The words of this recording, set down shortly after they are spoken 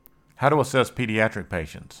How to assess pediatric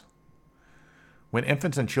patients. When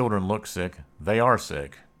infants and children look sick, they are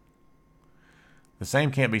sick. The same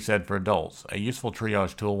can't be said for adults. A useful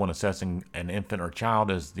triage tool when assessing an infant or child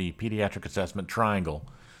is the Pediatric Assessment Triangle.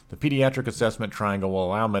 The Pediatric Assessment Triangle will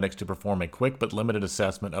allow medics to perform a quick but limited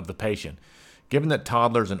assessment of the patient. Given that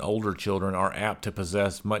toddlers and older children are apt to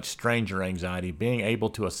possess much stranger anxiety, being able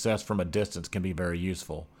to assess from a distance can be very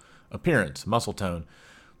useful. Appearance, muscle tone.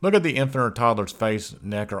 Look at the infant or toddler's face,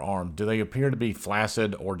 neck, or arm. Do they appear to be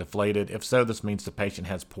flaccid or deflated? If so, this means the patient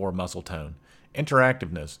has poor muscle tone.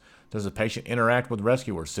 Interactiveness. Does the patient interact with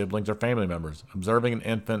rescuers, siblings, or family members? Observing an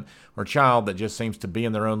infant or child that just seems to be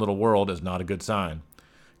in their own little world is not a good sign.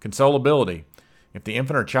 Consolability. If the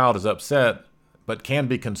infant or child is upset but can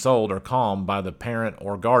be consoled or calmed by the parent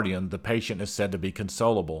or guardian, the patient is said to be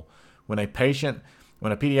consolable. When a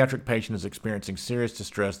pediatric patient is experiencing serious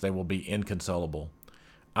distress, they will be inconsolable.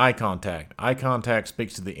 Eye contact. Eye contact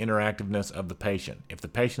speaks to the interactiveness of the patient. If the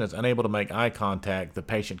patient is unable to make eye contact, the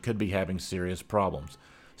patient could be having serious problems.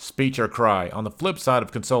 Speech or cry. On the flip side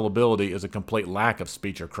of consolability is a complete lack of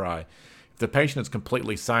speech or cry. If the patient is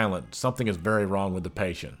completely silent, something is very wrong with the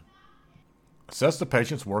patient. Assess the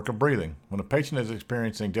patient's work of breathing. When a patient is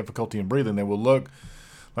experiencing difficulty in breathing, they will look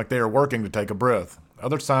like they are working to take a breath.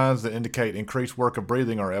 Other signs that indicate increased work of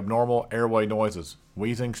breathing are abnormal airway noises,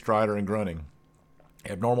 wheezing, stridor, and grunting.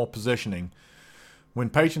 Abnormal positioning. When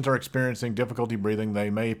patients are experiencing difficulty breathing, they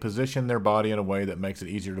may position their body in a way that makes it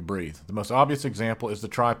easier to breathe. The most obvious example is the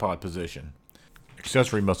tripod position.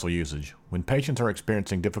 Accessory muscle usage. When patients are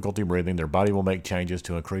experiencing difficulty breathing, their body will make changes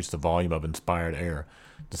to increase the volume of inspired air.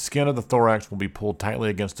 The skin of the thorax will be pulled tightly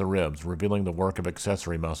against the ribs, revealing the work of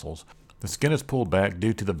accessory muscles. The skin is pulled back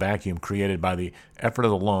due to the vacuum created by the effort of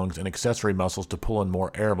the lungs and accessory muscles to pull in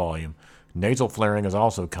more air volume. Nasal flaring is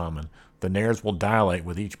also common. The nares will dilate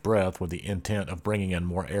with each breath with the intent of bringing in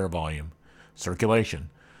more air volume.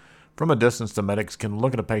 Circulation. From a distance, the medics can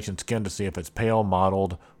look at a patient's skin to see if it's pale,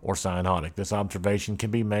 mottled, or cyanotic. This observation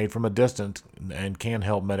can be made from a distance and can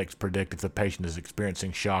help medics predict if the patient is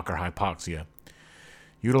experiencing shock or hypoxia.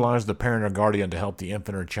 Utilize the parent or guardian to help the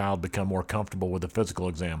infant or child become more comfortable with the physical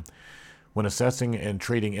exam. When assessing and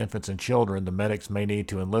treating infants and children, the medics may need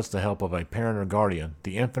to enlist the help of a parent or guardian.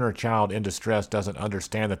 The infant or child in distress doesn't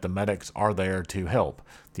understand that the medics are there to help.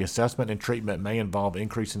 The assessment and treatment may involve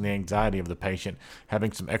increasing the anxiety of the patient.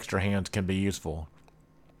 Having some extra hands can be useful.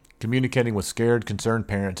 Communicating with scared, concerned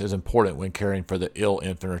parents is important when caring for the ill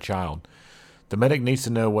infant or child. The medic needs to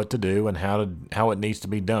know what to do and how it needs to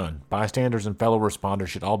be done. Bystanders and fellow responders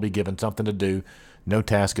should all be given something to do. No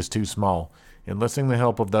task is too small. Enlisting the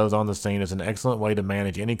help of those on the scene is an excellent way to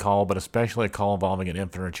manage any call, but especially a call involving an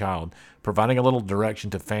infant or child. Providing a little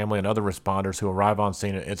direction to family and other responders who arrive on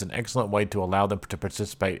scene is an excellent way to allow them to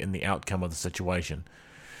participate in the outcome of the situation.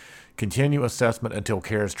 Continue assessment until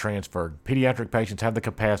care is transferred. Pediatric patients have the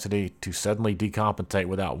capacity to suddenly decompensate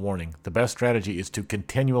without warning. The best strategy is to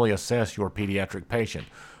continually assess your pediatric patient,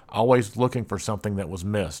 always looking for something that was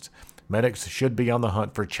missed. Medics should be on the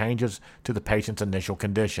hunt for changes to the patient's initial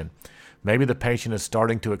condition. Maybe the patient is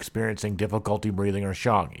starting to experiencing difficulty breathing or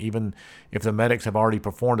shock. Even if the medics have already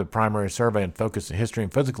performed a primary survey and focused history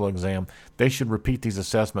and physical exam, they should repeat these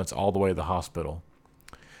assessments all the way to the hospital.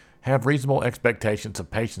 Have reasonable expectations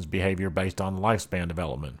of patients' behavior based on lifespan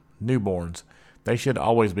development. Newborns. They should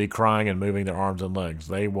always be crying and moving their arms and legs.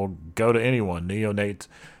 They will go to anyone. Neonates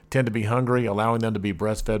tend to be hungry. Allowing them to be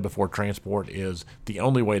breastfed before transport is the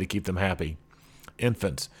only way to keep them happy.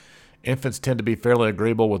 Infants. Infants tend to be fairly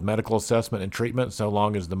agreeable with medical assessment and treatment so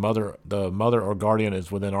long as the mother or guardian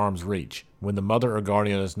is within arm's reach. When the mother or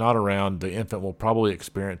guardian is not around, the infant will probably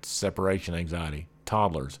experience separation anxiety.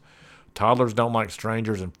 Toddlers. Toddlers don't like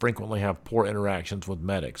strangers and frequently have poor interactions with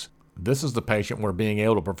medics. This is the patient where being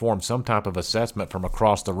able to perform some type of assessment from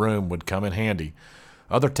across the room would come in handy.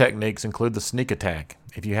 Other techniques include the sneak attack.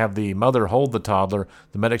 If you have the mother hold the toddler,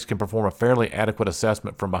 the medics can perform a fairly adequate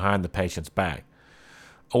assessment from behind the patient's back.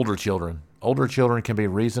 Older children. Older children can be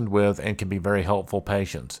reasoned with and can be very helpful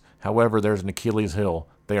patients. However, there's an Achilles heel.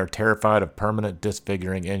 They are terrified of permanent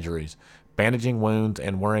disfiguring injuries. Bandaging wounds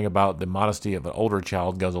and worrying about the modesty of an older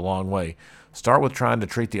child goes a long way. Start with trying to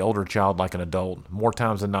treat the older child like an adult. More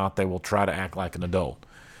times than not, they will try to act like an adult.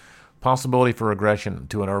 Possibility for regression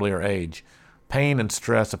to an earlier age. Pain and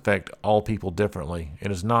stress affect all people differently. It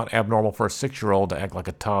is not abnormal for a 6-year-old to act like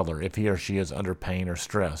a toddler if he or she is under pain or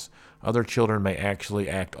stress. Other children may actually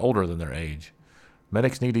act older than their age.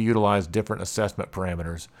 Medics need to utilize different assessment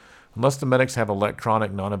parameters. Unless the medics have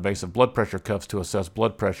electronic, non-invasive blood pressure cuffs to assess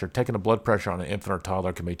blood pressure, taking a blood pressure on an infant or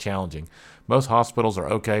toddler can be challenging. Most hospitals are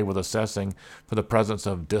okay with assessing for the presence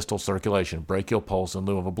of distal circulation, brachial pulse, in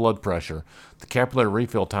lieu of a blood pressure. The capillary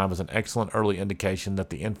refill time is an excellent early indication that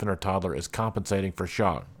the infant or toddler is compensating for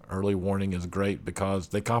shock. Early warning is great because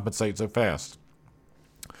they compensate so fast.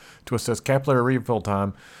 To assess capillary refill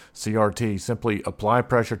time, CRT, simply apply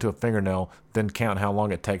pressure to a fingernail, then count how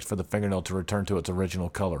long it takes for the fingernail to return to its original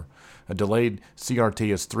color. A delayed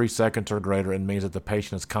CRT is 3 seconds or greater and means that the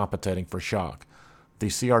patient is compensating for shock. The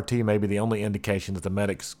CRT may be the only indication that the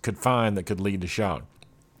medics could find that could lead to shock.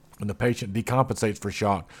 When the patient decompensates for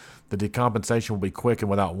shock, the decompensation will be quick and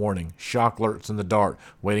without warning. Shock lurks in the dark,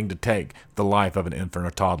 waiting to take the life of an infant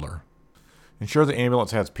or toddler. Ensure the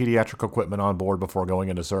ambulance has pediatric equipment on board before going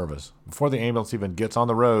into service. Before the ambulance even gets on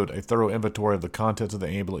the road, a thorough inventory of the contents of the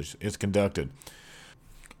ambulance is conducted.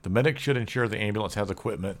 The medic should ensure the ambulance has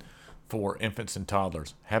equipment for infants and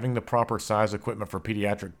toddlers. Having the proper size equipment for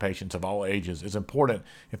pediatric patients of all ages is important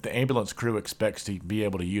if the ambulance crew expects to be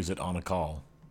able to use it on a call.